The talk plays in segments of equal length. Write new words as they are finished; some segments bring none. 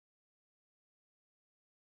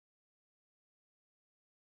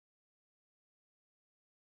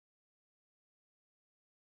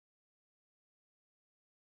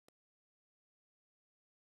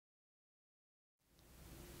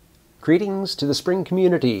Greetings to the Spring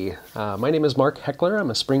community. My name is Mark Heckler. I'm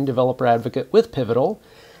a Spring developer advocate with Pivotal.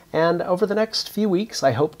 And over the next few weeks,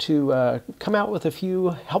 I hope to come out with a few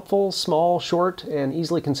helpful, small, short, and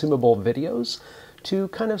easily consumable videos to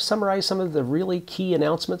kind of summarize some of the really key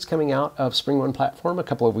announcements coming out of Spring 1 platform a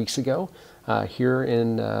couple of weeks ago here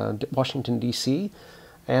in Washington, D.C.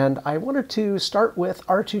 And I wanted to start with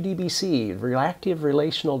R2DBC, Reactive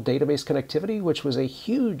Relational Database Connectivity, which was a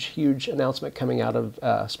huge, huge announcement coming out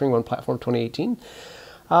of Spring 1 Platform 2018.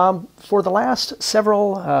 For the last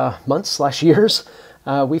several months/years,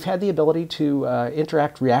 we've had the ability to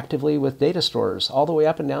interact reactively with data stores all the way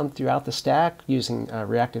up and down throughout the stack using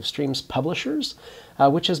Reactive Streams publishers,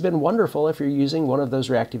 which has been wonderful if you're using one of those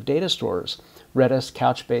reactive data stores, Redis,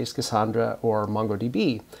 Couchbase, Cassandra, or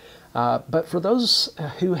MongoDB. But for those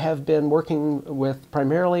who have been working with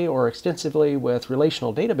primarily or extensively with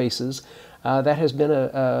relational databases, that has been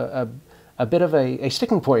a bit of a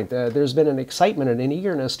sticking point. There's been an excitement and an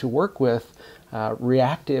eagerness to work with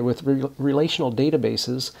relational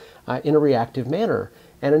databases in a reactive manner.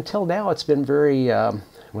 And until now, it's been very, well,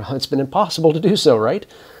 it's been impossible to do so, right?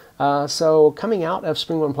 So coming out of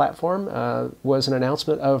Spring 1 platform was an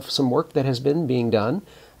announcement of some work that has been being done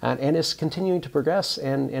and is continuing to progress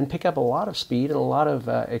and pick up a lot of speed and a lot of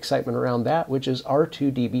excitement around that, which is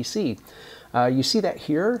R2DBC. You see that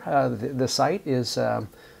here. The site is, the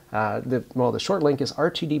short link is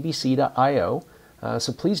r2dbc.io.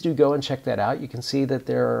 So please do go and check that out. You can see that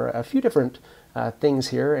there are a few different things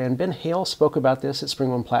here, and Ben Hale spoke about this at Spring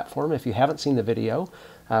 1 platform. If you haven't seen the video,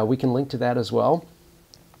 we can link to that as well.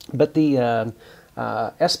 But the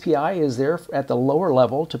SPI is there at the lower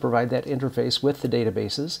level to provide that interface with the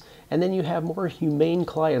databases, and then you have more humane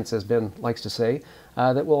clients, as Ben likes to say,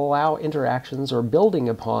 that will allow interactions or building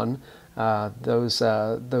upon those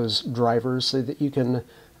drivers so that you can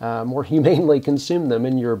more humanely consume them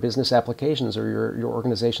in your business applications or your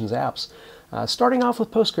organization's apps. Starting off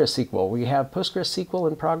with PostgreSQL. We have PostgreSQL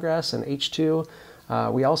in progress and H2.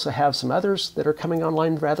 We also have some others that are coming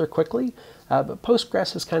online rather quickly, but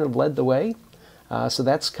Postgres has kind of led the way. So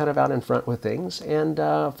that's kind of out in front with things. And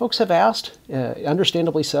folks have asked,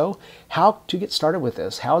 understandably so, how to get started with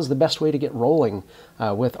this. How is the best way to get rolling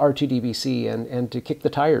with R2DBC and to kick the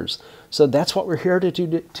tires? So that's what we're here to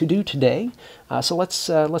do today. So let's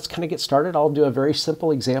kind of get started. I'll do a very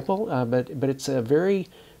simple example, but it's a very,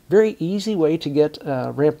 very easy way to get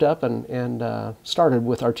ramped up and started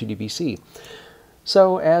with R2DBC.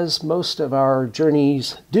 So as most of our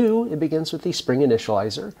journeys do, it begins with the Spring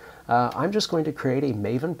Initializer. I'm just going to create a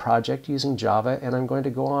Maven project using Java, and I'm going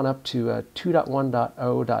to go on up to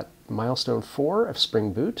 2.1.0.milestone 4 of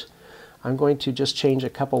Spring Boot. I'm going to just change a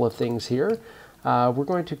couple of things here. We're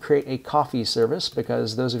going to create a coffee service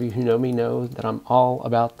because those of you who know me know that I'm all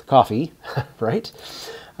about the coffee, right?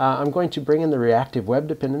 I'm going to bring in the reactive web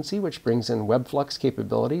dependency, which brings in WebFlux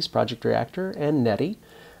capabilities, Project Reactor, and Netty.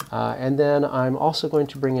 And then I'm also going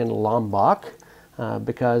to bring in Lombok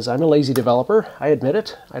because I'm a lazy developer. I admit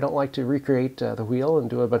it. I don't like to recreate the wheel and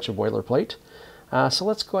do a bunch of boilerplate. So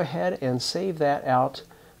let's go ahead and save that out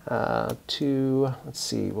to, let's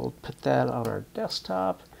see, we'll put that on our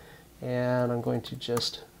desktop, and I'm going to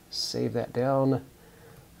just save that down.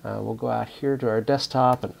 We'll go out here to our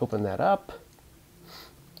desktop and open that up.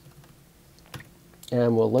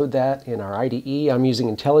 And we'll load that in our IDE. I'm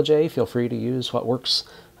using IntelliJ. Feel free to use what works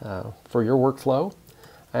for your workflow.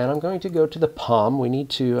 And I'm going to go to the POM. We need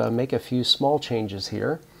to make a few small changes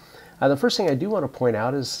here. The first thing I do want to point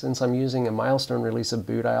out is, since I'm using a milestone release of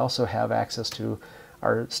boot, I also have access to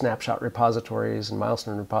our snapshot repositories and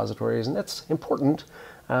milestone repositories, and that's important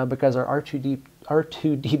because our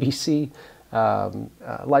R2DBC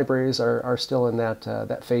libraries are still in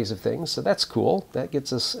that phase of things. So that's cool. That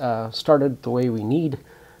gets us started the way we need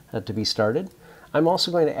to be started. I'm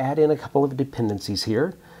also going to add in a couple of dependencies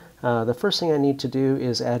here. The first thing I need to do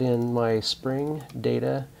is add in my Spring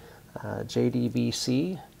Data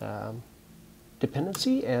JDBC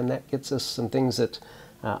dependency, and that gets us some things that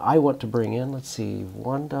I want to bring in. Let's see,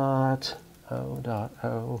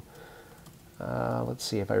 1.0.0. Let's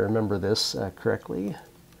see if I remember this correctly.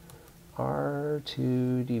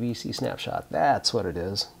 R2DBC snapshot. That's what it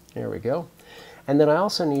is. There we go. And then I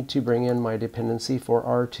also need to bring in my dependency for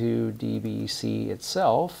R2DBC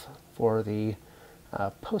itself for the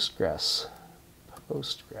Postgres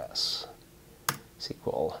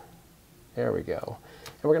SQL. There we go.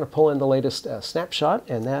 And we're going to pull in the latest snapshot,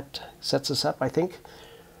 and that sets us up, I think,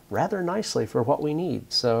 rather nicely for what we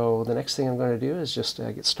need. So the next thing I'm going to do is just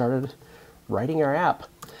get started writing our app.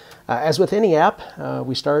 As with any app, I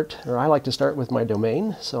like to start with my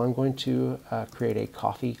domain. So I'm going to create a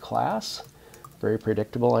coffee class Very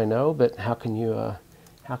predictable, I know, but how can you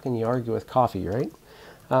argue with coffee, right?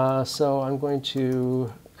 So I'm going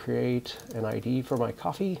to create an ID for my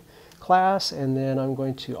coffee class, and then I'm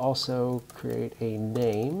going to also create a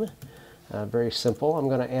name. Very simple. I'm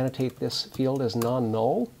going to annotate this field as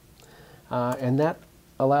non-null, and that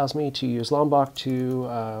allows me to use Lombok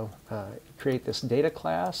to create this data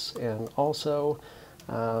class, and also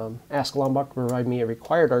ask Lombok to provide me a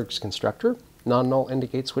required args constructor. Non-null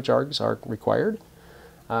indicates which args are required,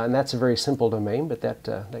 and that's a very simple domain, but that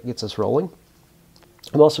gets us rolling.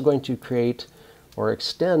 I'm also going to create or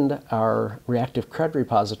extend our reactive CRUD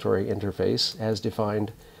repository interface as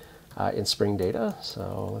defined in Spring Data.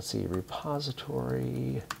 So let's see,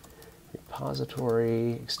 repository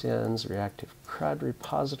extends reactive CRUD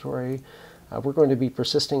repository. We're going to be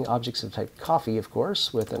persisting objects of type coffee, of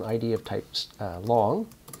course, with an ID of type long.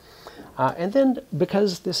 And then,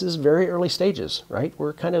 because this is very early stages, right?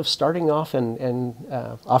 We're kind of starting off and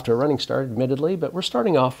off to a running start, admittedly, but we're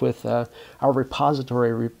starting off with our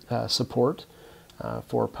repository support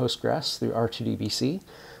for Postgres through R2DBC.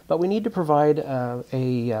 But we need to provide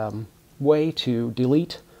a way to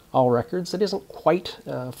delete all records that isn't quite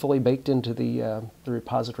fully baked into the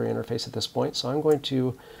repository interface at this point. So I'm going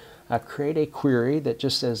to create a query that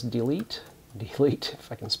just says delete,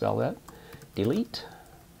 if I can spell that, delete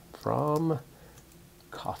from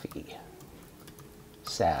coffee.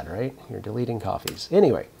 Sad, right? You're deleting coffees.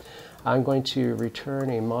 Anyway, I'm going to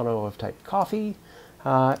return a mono of type coffee,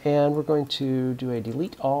 and we're going to do a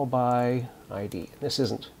delete all by ID. This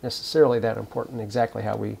isn't necessarily that important exactly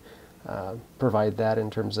how we provide that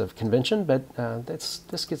in terms of convention, but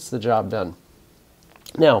this gets the job done.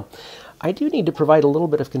 Now, I do need to provide a little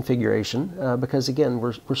bit of configuration because, again,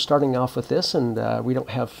 we're starting off with this, and we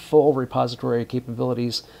don't have full repository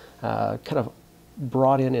capabilities kind of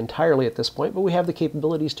brought in entirely at this point, but we have the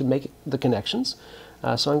capabilities to make the connections.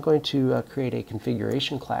 So I'm going to create a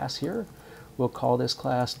configuration class here. We'll call this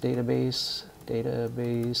class database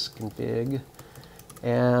config,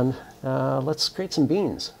 and let's create some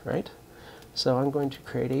beans, right? So I'm going to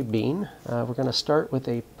create a bean. We're going to start with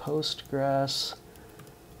a Postgres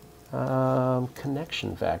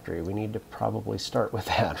connection factory. We need to probably start with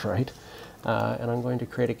that, right? And I'm going to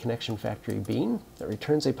create a connection factory bean that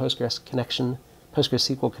returns a Postgres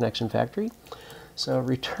SQL connection factory. So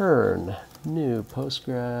return new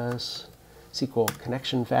Postgres SQL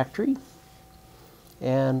connection factory,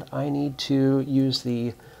 and I need to use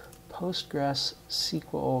the Postgres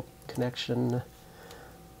SQL connection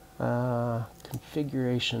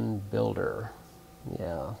configuration builder.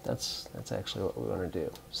 Yeah, that's actually what we want to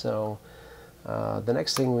do. So the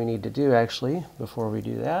next thing we need to do, actually, before we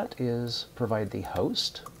do that, is provide the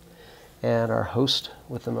host. And our host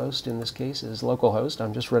with the most in this case is localhost.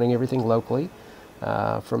 I'm just running everything locally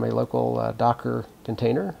from a local Docker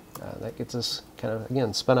container. That gets us kind of,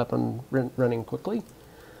 again, spun up and running quickly.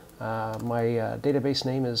 My database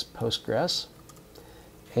name is Postgres,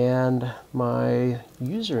 and my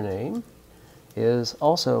username is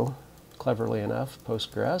also, cleverly enough,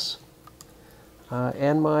 Postgres.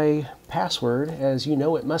 And my password, as you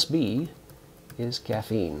know it must be, is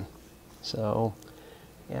caffeine. So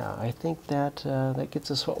yeah, I think that that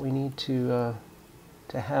gets us what we need to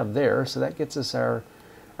have there. So that gets us our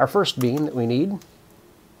first bean that we need.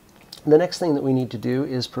 The next thing that we need to do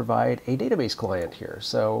is provide a database client here.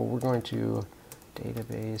 So we're going to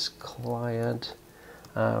database client.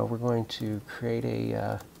 We're going to create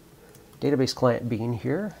a database client bean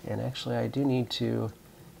here, and actually I do need to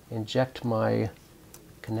inject my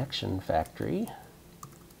connection factory.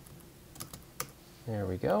 There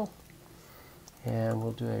we go. And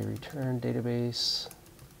we'll do a return database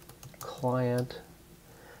client.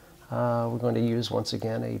 We're going to use, once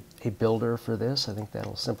again, a builder for this. I think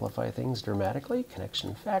that'll simplify things dramatically.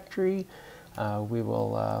 Connection factory. We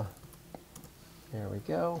will, there we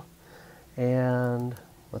go. And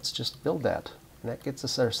let's just build that. And that gets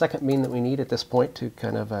us our second bean that we need at this point to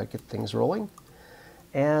kind of get things rolling.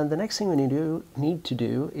 And the next thing we need to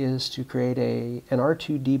do is to create an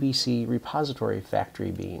R2DBC repository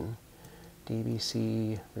factory bean.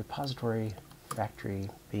 DBC repository factory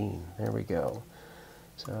bean. There we go.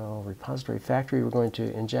 So repository factory, we're going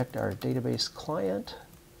to inject our database client,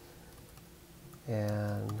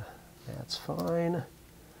 and that's fine.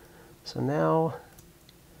 So now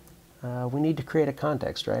we need to create a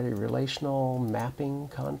context, right? A relational mapping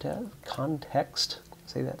context.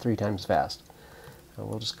 Say that 3 times fast.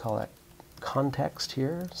 We'll just call that context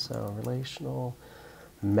here. So relational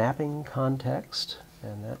mapping context,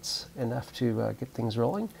 and that's enough to get things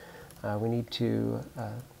rolling. We need to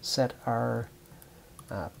set our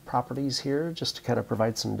properties here just to kind of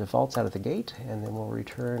provide some defaults out of the gate, and then we'll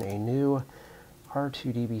return a new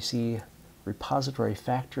R2DBC repository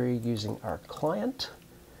factory using our client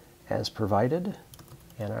as provided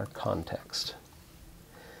and our context.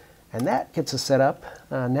 And that gets us set up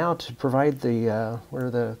now to provide the where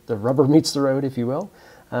the rubber meets the road, if you will,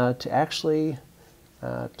 to actually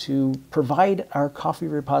to provide our coffee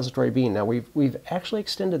repository bean. Now we've actually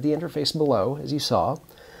extended the interface below, as you saw,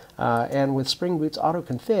 and with Spring Boot's auto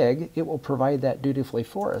config, it will provide that dutifully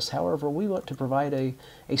for us. However, we want to provide a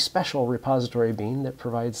special repository bean that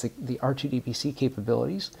provides the R2DBC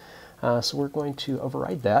capabilities. So we're going to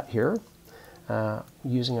override that here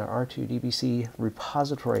using our R2DBC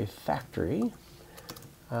repository factory.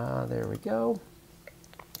 There we go.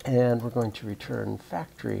 And we're going to return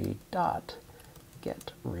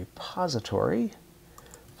factory.getRepository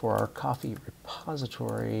for our coffee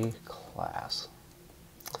repository class.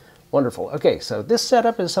 Wonderful. Okay, so this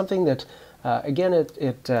setup is something that, again,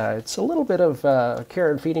 it's a little bit of care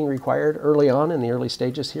and feeding required early on in the early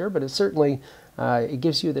stages here, but it certainly it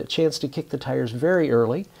gives you the chance to kick the tires very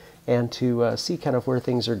early and to see kind of where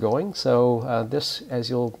things are going. So this, as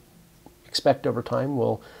you'll expect over time,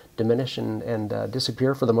 will diminish and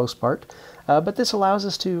disappear for the most part. But this allows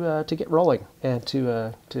us to get rolling and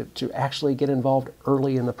to actually get involved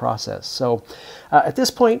early in the process. So at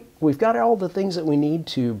this point, we've got all the things that we need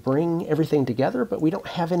to bring everything together, but we don't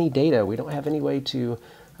have any data. We don't have any way to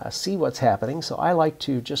see what's happening. So I like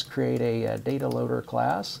to just create a data loader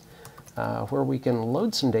class where we can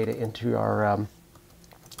load some data into our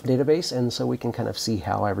database, and so we can kind of see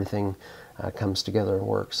how everything comes together and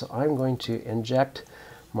works. So I'm going to inject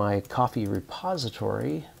my coffee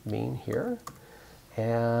repository bean here,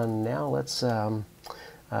 and now let's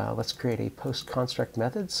create a post construct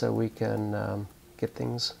method so we can get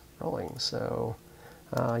things rolling. So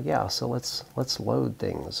yeah, so let's load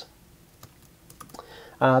things.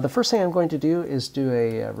 The first thing I'm going to do is do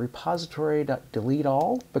a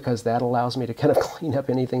repository.deleteAll, because that allows me to kind of clean up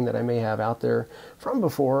anything that I may have out there from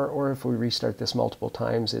before, or if we restart this multiple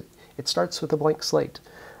times, it starts with a blank slate.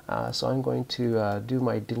 So I'm going to do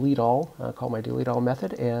my deleteAll, call my deleteAll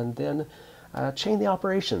method, and then chain the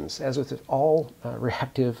operations. As with all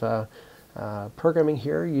reactive programming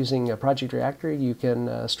here using Project Reactor, you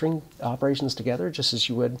can string operations together just as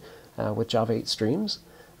you would with Java 8 streams.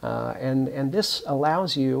 And this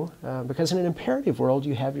allows you, because in an imperative world,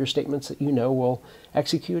 you have your statements that you know will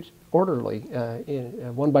execute orderly,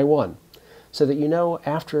 one by one, so that you know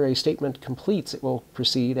after a statement completes, it will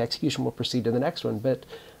proceed, execution will proceed to the next one. But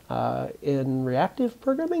in reactive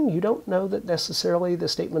programming, you don't know that necessarily the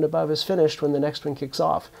statement above is finished when the next one kicks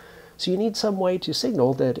off. So you need some way to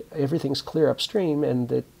signal that everything's clear upstream and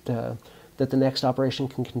that that the next operation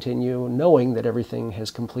can continue, knowing that everything has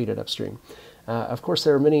completed upstream. Of course,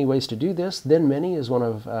 there are many ways to do this. Then many is one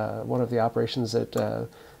of the operations that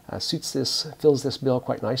suits this, fills this bill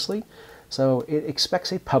quite nicely. So it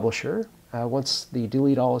expects a publisher. Once the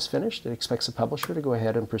deleteAll is finished, it expects a publisher to go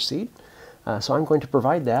ahead and proceed. So I'm going to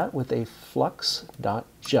provide that with a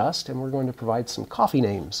flux.just, and we're going to provide some coffee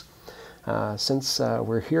names. Since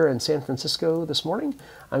we're here in San Francisco this morning,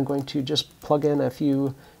 I'm going to just plug in a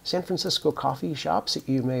few San Francisco coffee shops that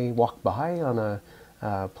you may walk by on a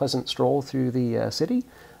pleasant stroll through the city.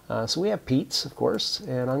 So we have Pete's, of course,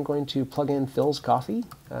 and I'm going to plug in Phil's Coffee.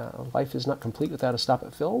 Life is not complete without a stop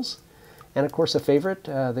at Phil's. And of course a favorite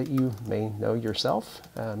that you may know yourself,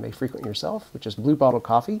 may frequent yourself, which is Blue Bottle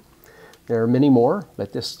Coffee. There are many more,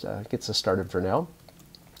 but this gets us started for now.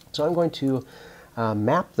 So I'm going to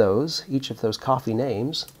map those, each of those coffee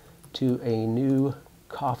names, to a new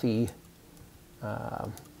coffee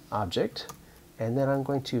object, and then I'm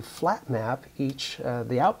going to flat map each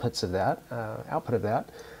the outputs of that output of that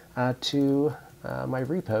to my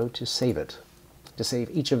repo to save it, to save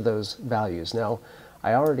each of those values. Now,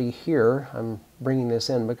 I already here I'm bringing this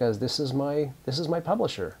in because this is my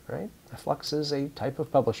publisher, right? Flux is a type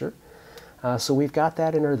of publisher. So we've got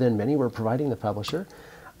that in our then many. We're providing the publisher.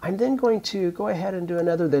 I'm then going to go ahead and do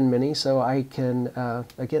another then many, so I can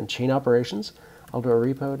again chain operations. I'll do a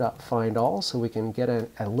repo.findAll, so we can get a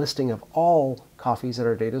listing of all coffees at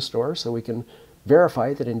our data store, so we can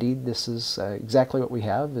verify that indeed this is exactly what we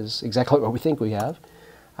have, is exactly what we think we have.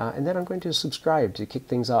 And then I'm going to subscribe to kick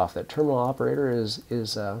things off. That terminal operator is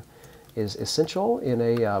essential in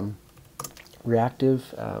a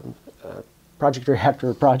reactive Project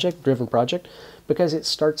Reactor driven project, because it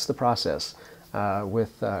starts the process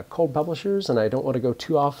with cold publishers, and I don't want to go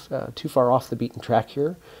too far off the beaten track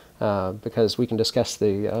here. Because we can discuss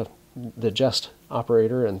the the just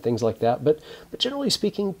operator and things like that. But generally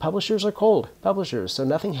speaking, publishers are cold publishers, so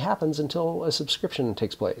nothing happens until a subscription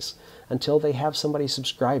takes place, until they have somebody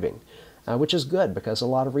subscribing, which is good because a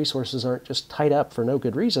lot of resources aren't just tied up for no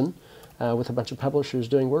good reason with a bunch of publishers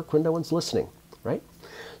doing work when no one's listening, right?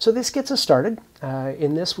 So this gets us started.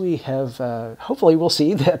 In this we have, hopefully we'll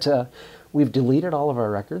see that we've deleted all of our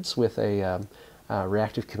records with a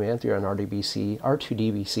reactive command through an R2DBC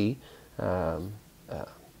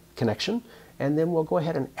connection, and then we'll go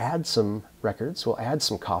ahead and add some records. We'll add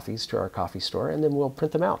some coffees to our coffee store, and then we'll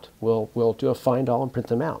print them out. We'll do a find all and print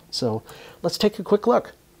them out. So let's take a quick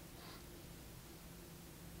look.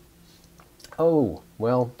 Oh,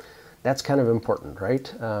 well, that's kind of important,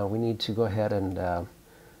 right? We need to go ahead and let's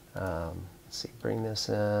see, bring this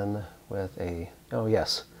in with a, oh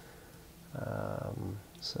yes.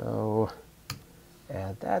 So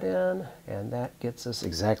add that in, and that gets us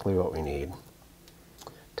exactly what we need.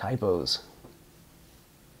 Typos.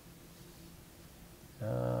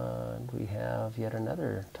 And we have yet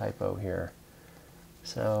another typo here.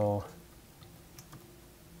 So,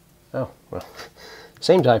 oh, well,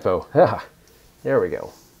 same typo. Ah, there we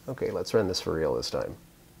go. Okay, let's run this for real this time.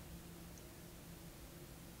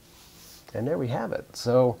 And there we have it.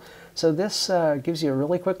 So this gives you a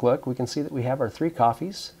really quick look. We can see that we have our 3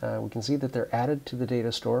 coffees. We can see that they're added to the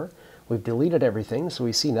data store. We've deleted everything, so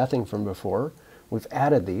we see nothing from before. We've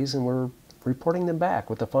added these, and we're reporting them back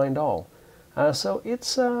with the find all. So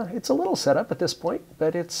it's a little setup at this point,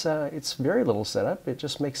 but it's very little setup. It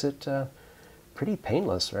just makes it pretty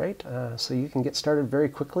painless, right? So you can get started very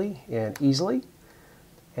quickly and easily,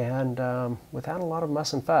 and without a lot of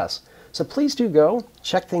muss and fuss. So please do go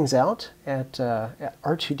check things out at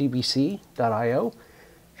R2DBC.io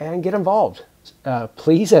and get involved.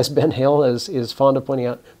 Please, as Ben Hale is fond of pointing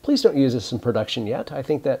out, please don't use this in production yet. I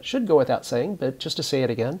think that should go without saying, but just to say it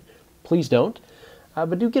again, please don't.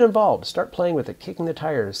 But do get involved. Start playing with it, kicking the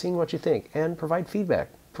tires, seeing what you think, and provide feedback.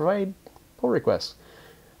 Provide pull requests.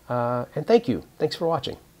 And thank you. Thanks for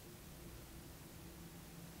watching.